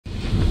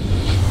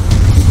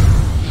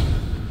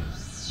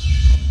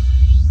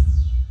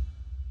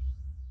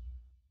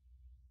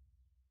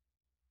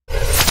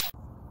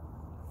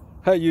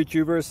Hey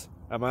YouTubers,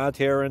 I'm out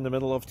here in the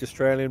middle of the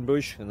Australian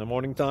bush in the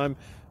morning time.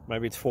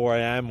 Maybe it's 4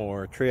 a.m.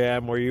 or 3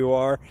 a.m. where you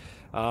are.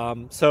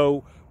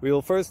 So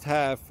we'll first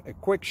have a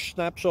quick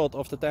snapshot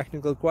of the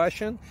technical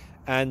question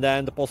and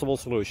then the possible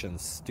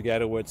solutions,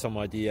 together with some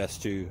ideas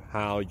to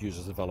how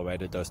users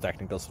evaluated those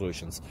technical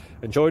solutions.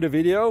 Enjoy the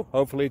video,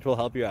 hopefully it will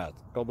help you out.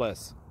 God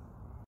bless.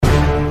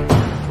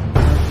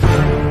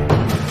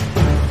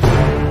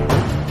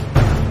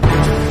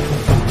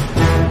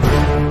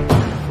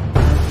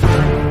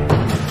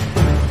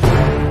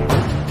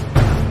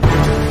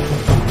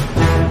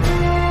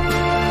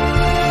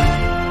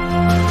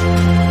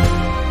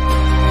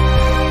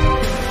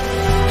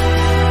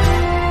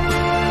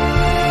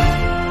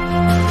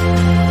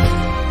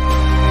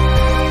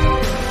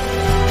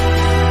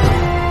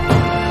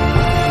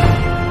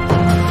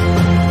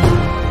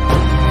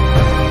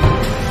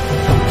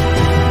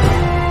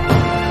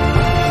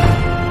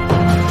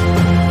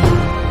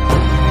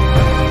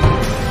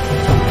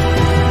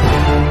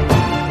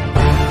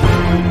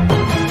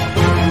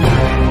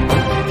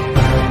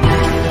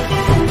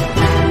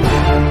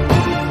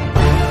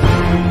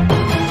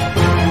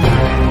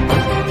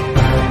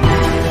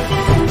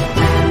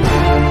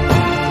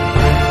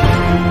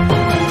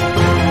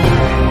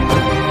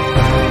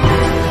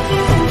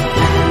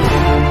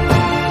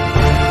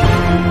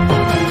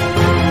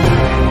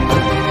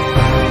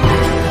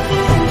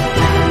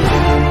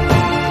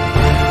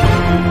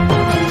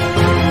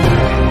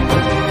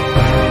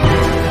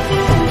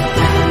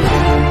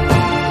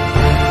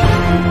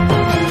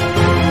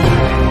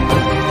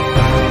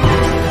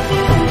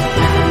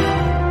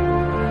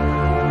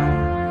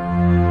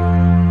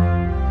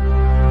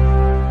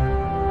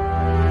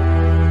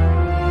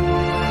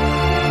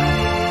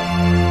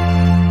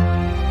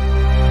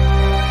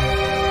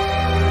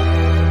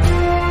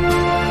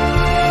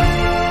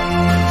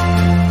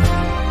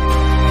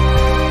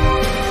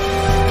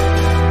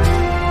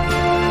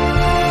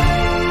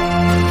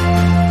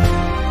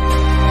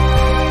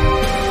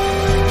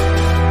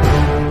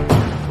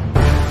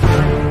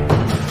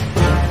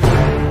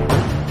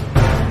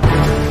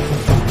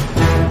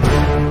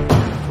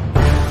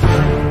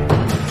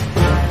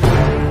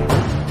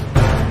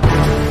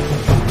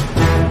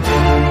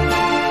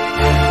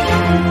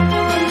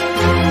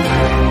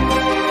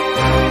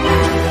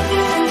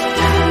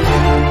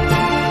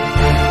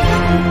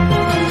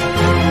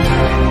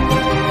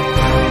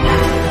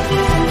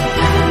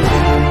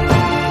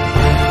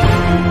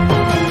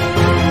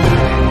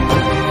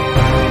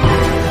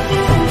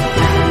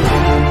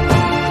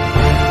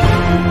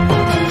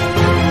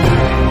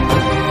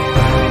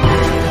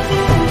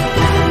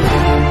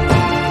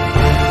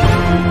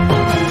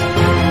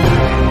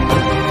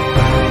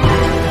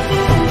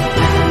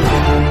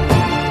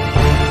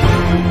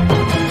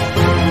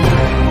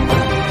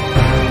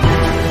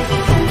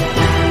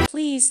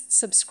 Please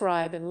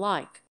subscribe and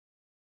like.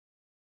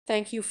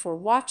 Thank you for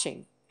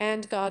watching,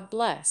 and God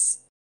bless.